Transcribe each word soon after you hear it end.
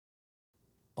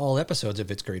All episodes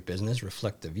of It's Great Business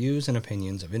reflect the views and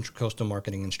opinions of Intracoastal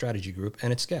Marketing and Strategy Group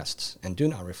and its guests, and do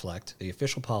not reflect the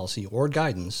official policy or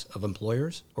guidance of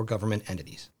employers or government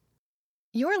entities.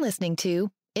 You're listening to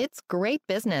It's Great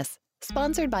Business,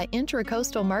 sponsored by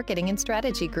Intracoastal Marketing and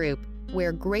Strategy Group,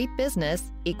 where great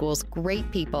business equals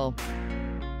great people.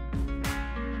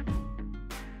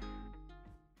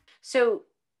 So,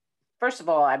 first of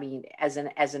all, I mean, as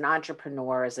an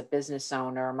entrepreneur, as a business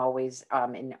owner, I'm always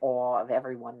in awe of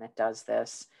everyone that does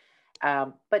this.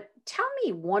 But tell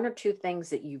me one or two things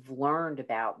that you've learned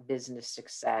about business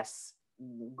success,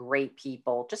 great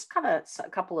people, just kind of a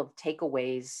couple of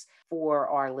takeaways for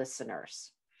our listeners.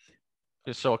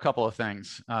 So a couple of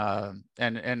things, and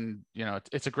you know,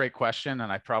 it's a great question,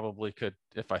 and I probably could,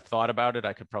 if I thought about it,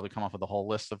 I could probably come up with a whole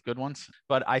list of good ones.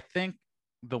 But I think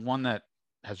the one that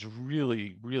has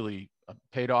really, really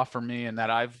paid off for me, and that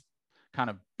I've kind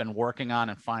of been working on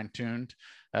and fine-tuned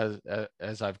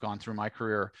as I've gone through my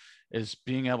career, is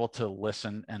being able to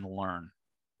listen and learn.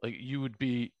 Like, you would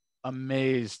be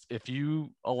amazed if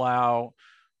you allow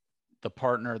the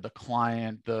partner, the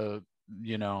client, the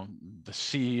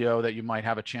CEO that you might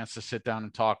have a chance to sit down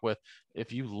and talk with,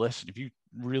 if you listen, if you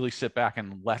really sit back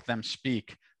and let them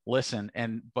speak, listen,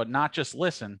 but not just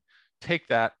listen, take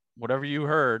that, whatever you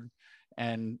heard,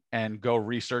 and go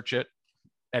research it,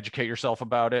 educate yourself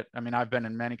about it. I mean, I've been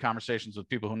in many conversations with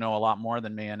people who know a lot more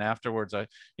than me, and afterwards,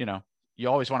 you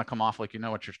always want to come off like you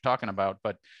know what you're talking about,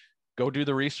 but go do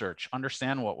the research,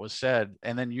 understand what was said,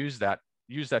 and then use that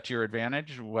to your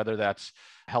advantage, whether that's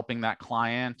helping that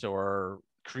client or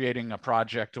creating a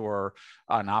project or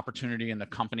an opportunity in the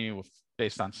company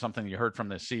based on something you heard from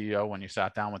the CEO when you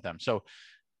sat down with them. So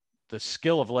the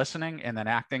skill of listening and then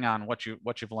acting on what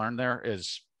you've learned there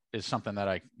is something that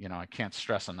I can't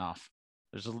stress enough.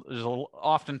 There's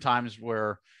often times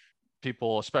where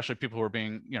people, especially people who are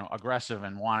being, aggressive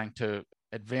and wanting to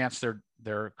advance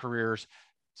their careers,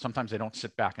 sometimes they don't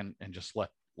sit back and just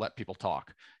let people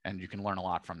talk, and you can learn a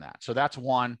lot from that. So that's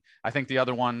one. I think the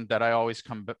other one that I always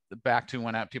come back to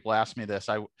when people ask me this,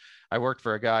 I worked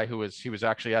for a guy he was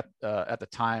actually at the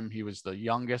time, he was the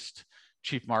youngest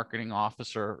chief marketing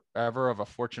officer ever of a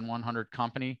Fortune 100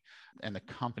 company, and the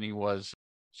company was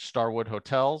Starwood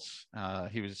Hotels.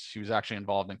 He was actually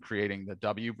involved in creating the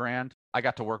W brand. I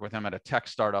got to work with him at a tech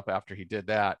startup after he did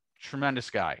that. Tremendous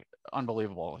guy,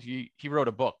 unbelievable. He wrote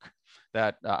a book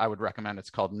that I would recommend. It's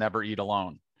called Never Eat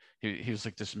Alone. He was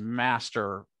like this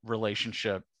master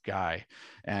relationship guy,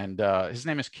 and his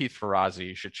name is Keith Ferrazzi.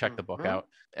 You should check the book out.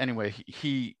 Anyway,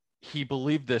 he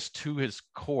believed this to his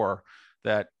core,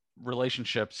 that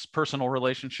relationships, personal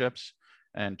relationships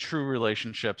and true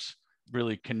relationships,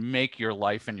 really can make your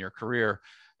life and your career.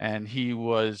 And he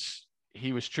was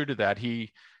true to that.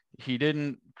 He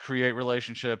didn't create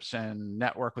relationships and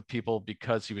network with people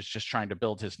because he was just trying to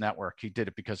build his network. He did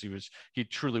it because he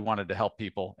truly wanted to help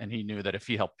people, and he knew that if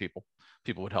he helped people,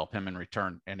 people would help him in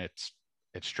return. And it's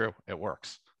true, it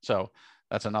works. So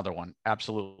that's another one.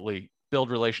 Absolutely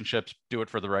build relationships, do it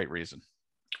for the right reason.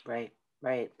 Right.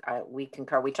 We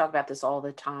concur. We talk about this all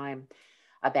the time,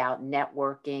 about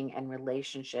networking and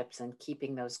relationships and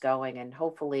keeping those going. And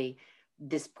hopefully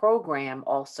this program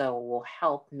also will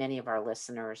help many of our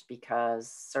listeners,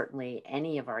 because certainly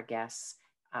any of our guests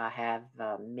have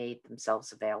made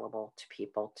themselves available to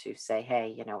people to say,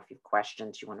 hey, if you have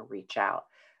questions, you want to reach out.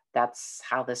 That's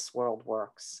how this world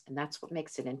works. And that's what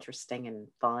makes it interesting and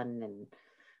fun, and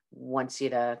wants you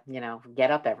to,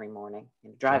 get up every morning,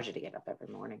 and drives you to get up every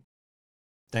morning.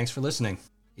 Thanks for listening.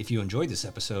 If you enjoyed this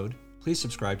episode, please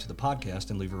subscribe to the podcast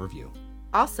and leave a review.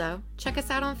 Also, check us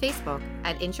out on Facebook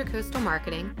at Intracoastal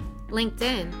Marketing,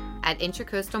 LinkedIn at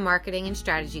Intracoastal Marketing and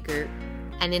Strategy Group,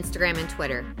 and Instagram and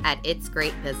Twitter at It's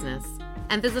Great Business.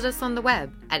 And visit us on the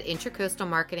web at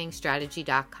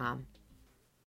intracoastalmarketingstrategy.com.